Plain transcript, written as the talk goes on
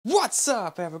What's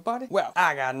up, everybody? Well,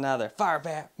 I got another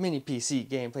FIREBAT mini PC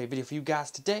gameplay video for you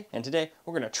guys today, and today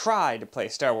we're gonna try to play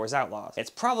Star Wars Outlaws. It's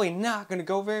probably not gonna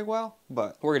go very well,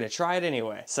 but we're gonna try it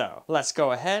anyway. So let's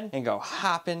go ahead and go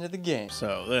hop into the game.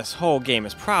 So this whole game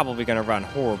is probably gonna run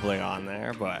horribly on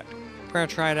there, but we're gonna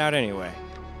try it out anyway.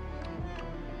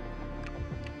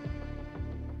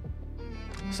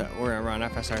 So we're gonna run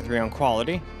FSR3 on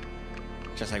quality,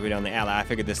 just like we did on the Ally. I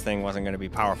figured this thing wasn't gonna be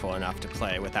powerful enough to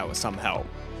play without some help.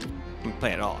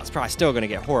 Play it all. It's probably still going to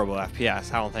get horrible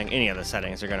FPS. I don't think any of the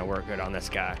settings are going to work good on this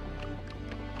guy.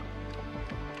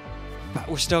 But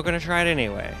we're still going to try it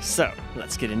anyway. So,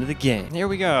 let's get into the game. Here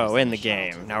we go, in the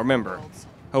game. Now remember,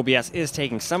 OBS is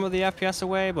taking some of the FPS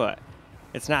away, but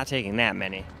it's not taking that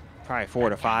many. Probably 4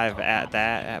 to 5 at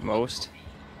that, at most.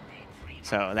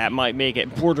 So that might make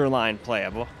it borderline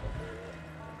playable.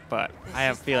 But I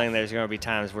have a feeling there's going to be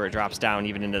times where it drops down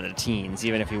even into the teens,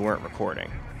 even if you weren't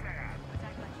recording.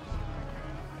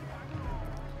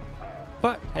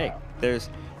 But hey,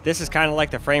 this is kind of like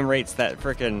the frame rates that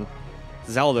frickin'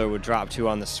 Zelda would drop to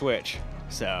on the Switch.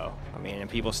 So, I mean, and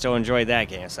people still enjoyed that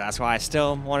game, so that's why I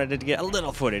still wanted to get a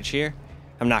little footage here.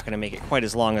 I'm not going to make it quite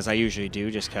as long as I usually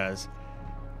do, just because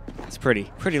it's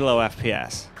pretty low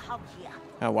FPS.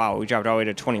 Oh wow, we dropped all the way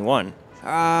to 21.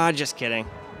 Just kidding.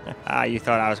 You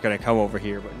thought I was going to come over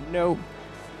here, but no.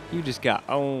 You just got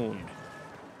owned.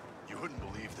 You wouldn't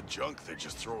believe the junk they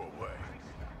just throw away.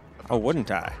 Oh,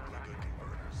 wouldn't I?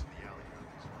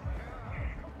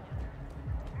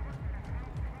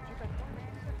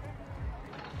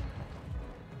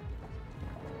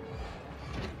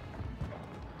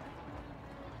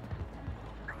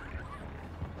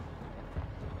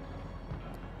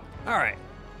 Alright,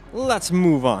 let's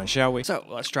move on, shall we? So,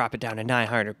 let's drop it down to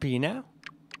 900p now.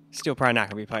 Still probably not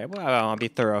going to be playable. I want to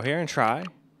be thorough here and try.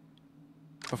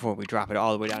 Before we drop it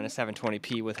all the way down to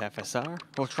 720p with FSR.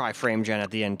 We'll try frame gen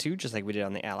at the end too, just like we did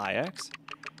on the Ally X.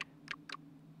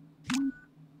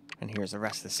 And here's the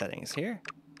rest of the settings here.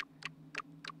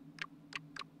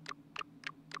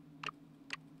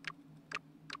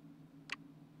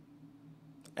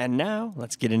 And now,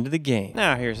 let's get into the game.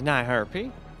 Now, here's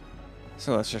 900p.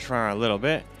 So let's just run a little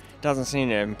bit. Doesn't seem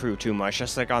to improve too much.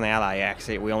 Just like on the Ally X,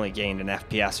 we only gained an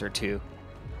FPS or two.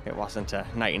 It wasn't a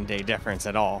night and day difference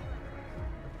at all.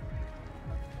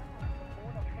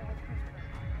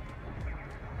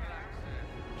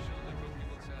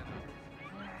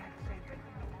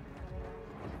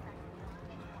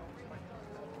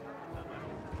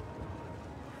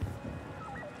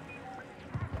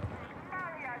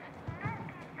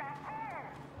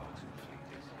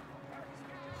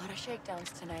 A lot of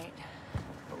shakedowns tonight.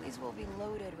 These will be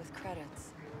loaded with credits.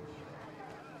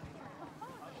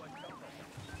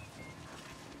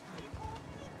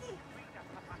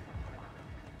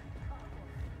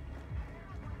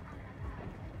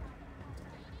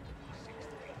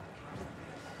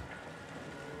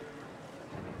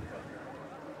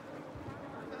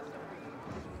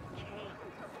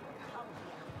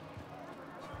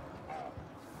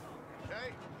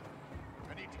 Hey,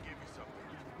 I need to give you something.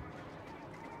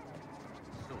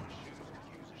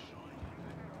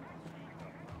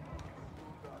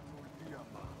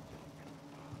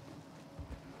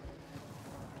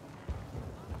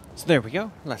 So there we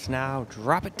go. Let's now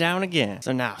drop it down again.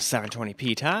 So now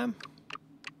 720p time.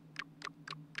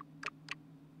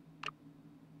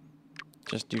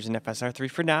 Just using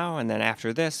FSR3 for now, and then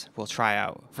after this, we'll try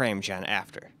out frame gen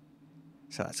after.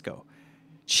 So let's go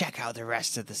check out the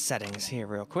rest of the settings here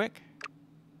real quick.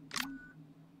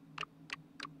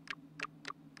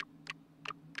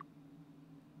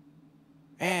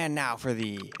 And now for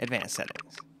the advanced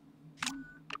settings.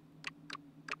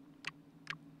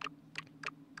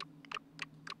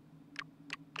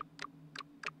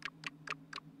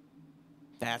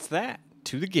 That's that.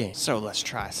 To the game. So let's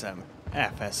try some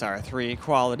FSR3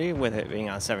 quality with it being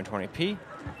on 720p.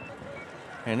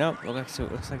 And nope, it looks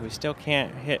like we still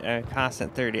can't hit a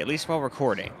constant 30, at least while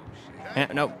recording.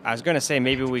 And, nope, I was gonna say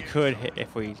maybe we could hit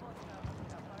if we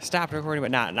stopped recording,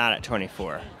 but not at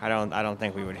 24. I don't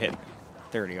think we would hit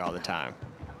 30 all the time.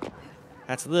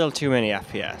 That's a little too many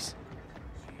FPS.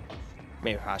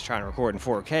 Maybe if I was trying to record in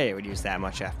 4K, it would use that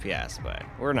much FPS, but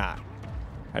we're not.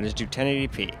 I just do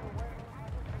 1080p.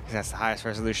 Because that's the highest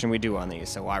resolution we do on these,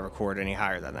 so why record any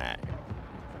higher than that?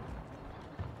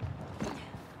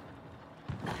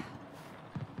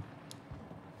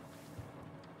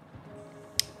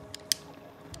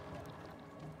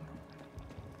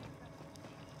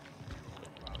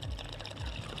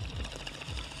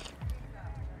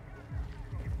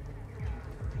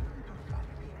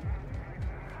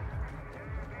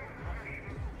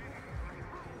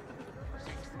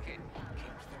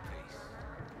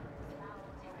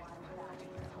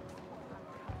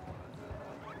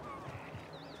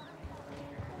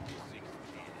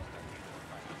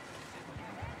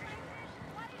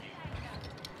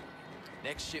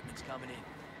 Next shipment's coming in.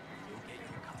 You'll get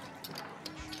your copy.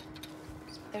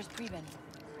 There's pre-bin.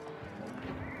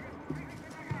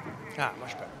 Ah,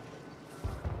 much better.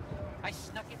 I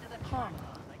snuck into the Huh.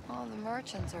 All the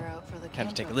merchants are out for the Had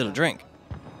to take a Canto little Cup. drink.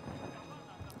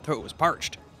 Throat was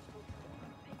parched.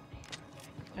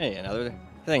 Hey, another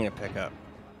thing to pick up.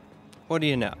 What do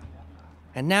you know?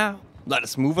 And now, let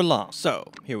us move along.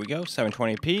 So, here we go,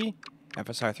 720p,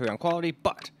 FSR 3 on quality,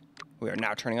 but we are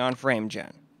now turning on frame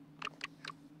gen.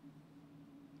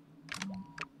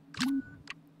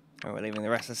 And we're leaving the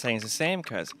rest of the settings the same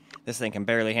because this thing can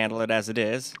barely handle it as it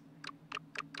is.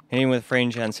 And even with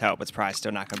frame gen's help, it's probably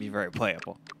still not going to be very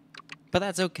playable. But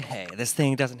that's okay. This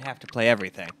thing doesn't have to play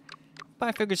everything. But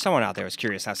I figured someone out there was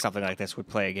curious how something like this would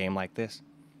play a game like this.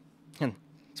 And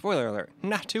spoiler alert,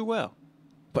 not too well.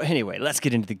 But anyway, let's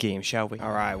get into the game, shall we?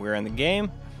 Alright, we're in the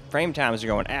game. Frame times are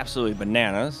going absolutely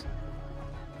bananas.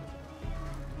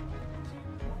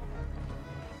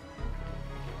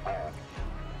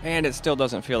 And it still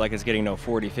doesn't feel like it's getting no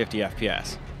 40, 50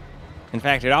 FPS. In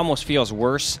fact, it almost feels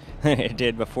worse than it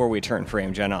did before we turned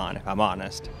frame gen on, if I'm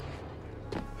honest.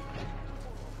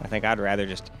 I think I'd rather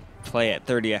just play at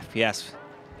 30 FPS.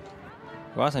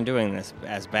 I wasn't doing this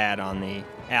as bad on the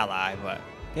Ally, but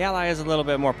the Ally is a little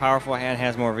bit more powerful and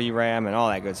has more VRAM and all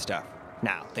that good stuff.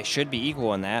 Now, they should be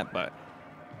equal in that, but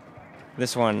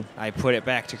this one, I put it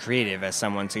back to creative as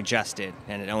someone suggested,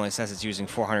 and it only says it's using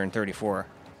 434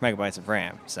 megabytes of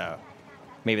RAM, so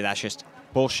maybe that's just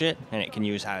bullshit, and it can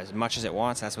use as much as it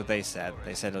wants. That's what they said.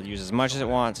 They said it'll use as much as it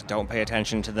wants, don't pay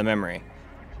attention to the memory.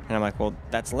 And I'm like, well,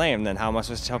 that's lame, then how am I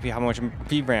supposed to tell you how much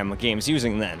VRAM the game's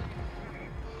using then?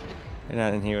 And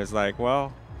then he was like,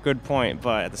 well, good point,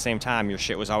 but at the same time, your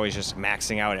shit was always just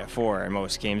maxing out at 4 in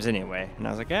most games anyway. And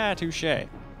I was like, ah, touche.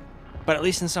 But at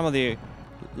least in some of the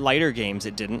lighter games,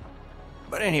 it didn't.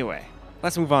 But anyway,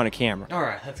 let's move on to camera.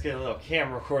 Alright, let's get a little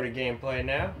camera-recorded gameplay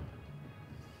now.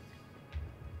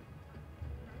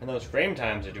 And those frame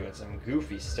times are doing some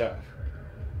goofy stuff.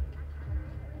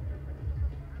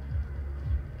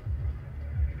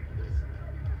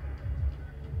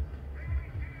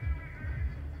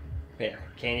 Yeah,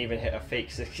 can't even hit a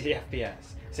fake 60 FPS.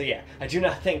 So yeah, I do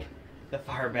not think the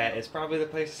FIREBAT is probably the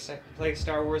place to play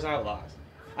Star Wars Outlaws.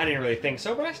 I didn't really think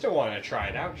so, but I still wanted to try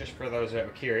it out, just for those that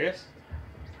were curious.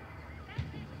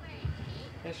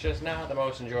 It's just not the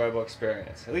most enjoyable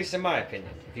experience, at least in my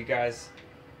opinion. If you guys,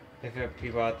 if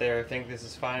people out there think this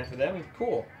is fine for them,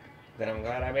 cool. Then I'm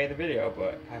glad I made the video,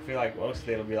 but I feel like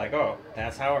mostly it'll be like, oh,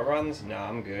 that's how it runs? No,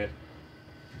 I'm good.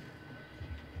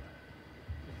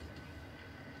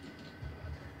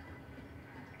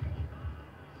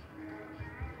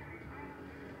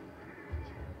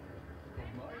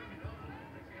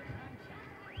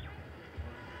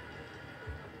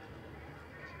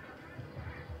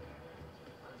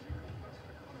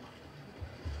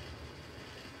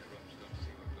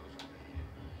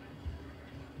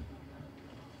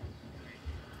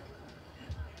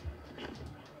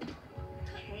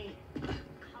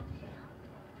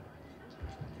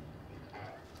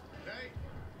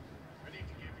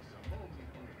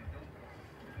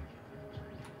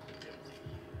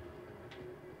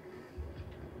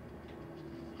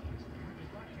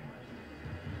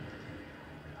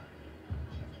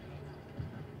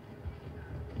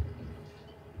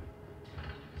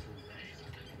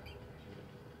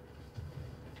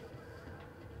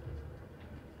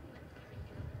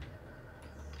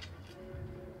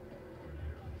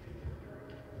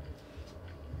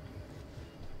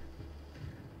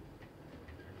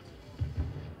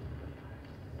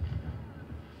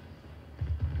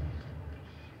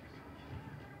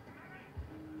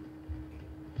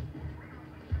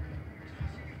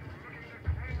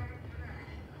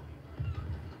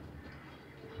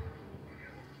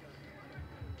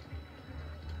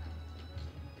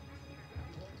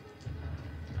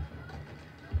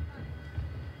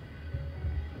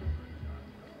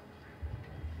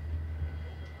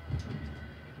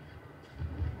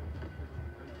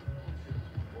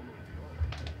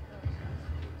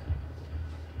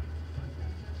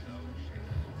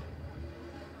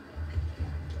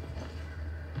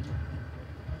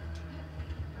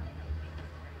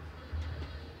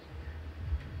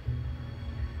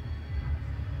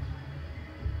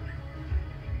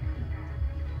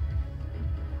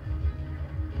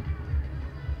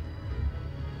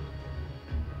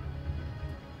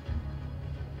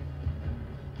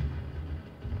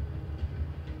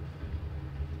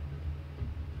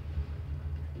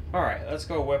 Alright, let's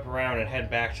go whip around and head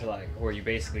back to like where you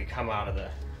basically come out of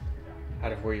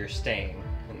where you're staying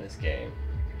in this game.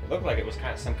 It looked like it was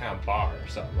some kind of bar or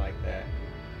something like that.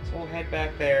 So we'll head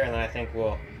back there and then I think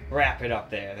we'll wrap it up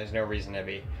there. There's no reason to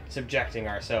be subjecting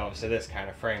ourselves to this kind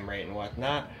of frame rate and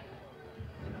whatnot.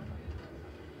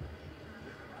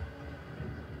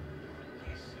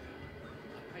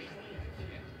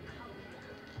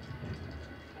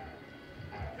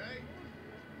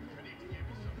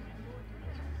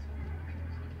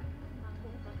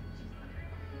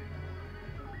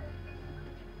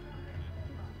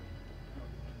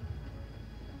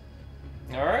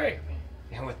 Alright,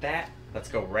 and with that, let's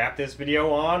go wrap this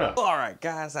video on up. Alright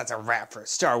guys, that's a wrap for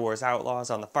Star Wars Outlaws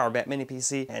on the FIREBAT mini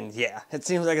PC. And yeah, it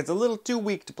seems like it's a little too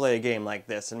weak to play a game like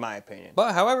this in my opinion.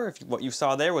 But however, if what you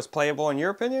saw there was playable in your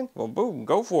opinion, well boom,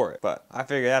 go for it. But I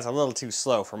figure that's a little too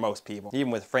slow for most people.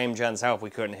 Even with FrameGen's help, we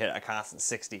couldn't hit a constant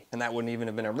 60. And that wouldn't even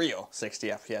have been a real 60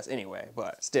 FPS anyway,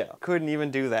 but still, couldn't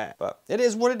even do that. But it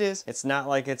is what it is. It's not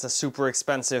like it's a super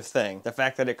expensive thing. The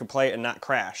fact that it could play it and not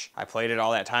crash. I played it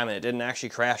all that time and it didn't actually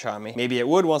crash on me. Maybe it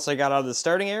would once I got out of the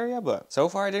starting area, but so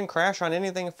far it didn't crash on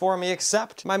anything for me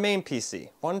except my main PC.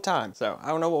 One time. So I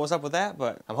don't know what was up with that,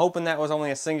 but I'm hoping that was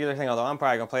only a singular thing, although I'm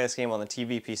probably gonna play this game on the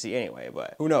TV PC anyway,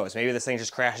 but who knows? Maybe this thing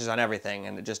just crashes on everything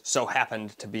and it just so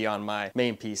happened to be on my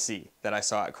main PC that I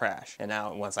saw it crash. And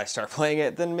now once I start playing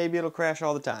it, then maybe it'll crash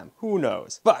all the time. Who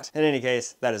knows? But in any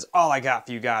case, that is all I got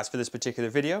for you guys for this particular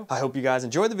video. I hope you guys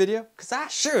enjoyed the video, because I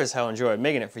sure as hell enjoyed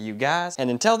making it for you guys.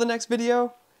 And until the next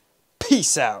video,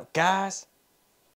 peace out, guys.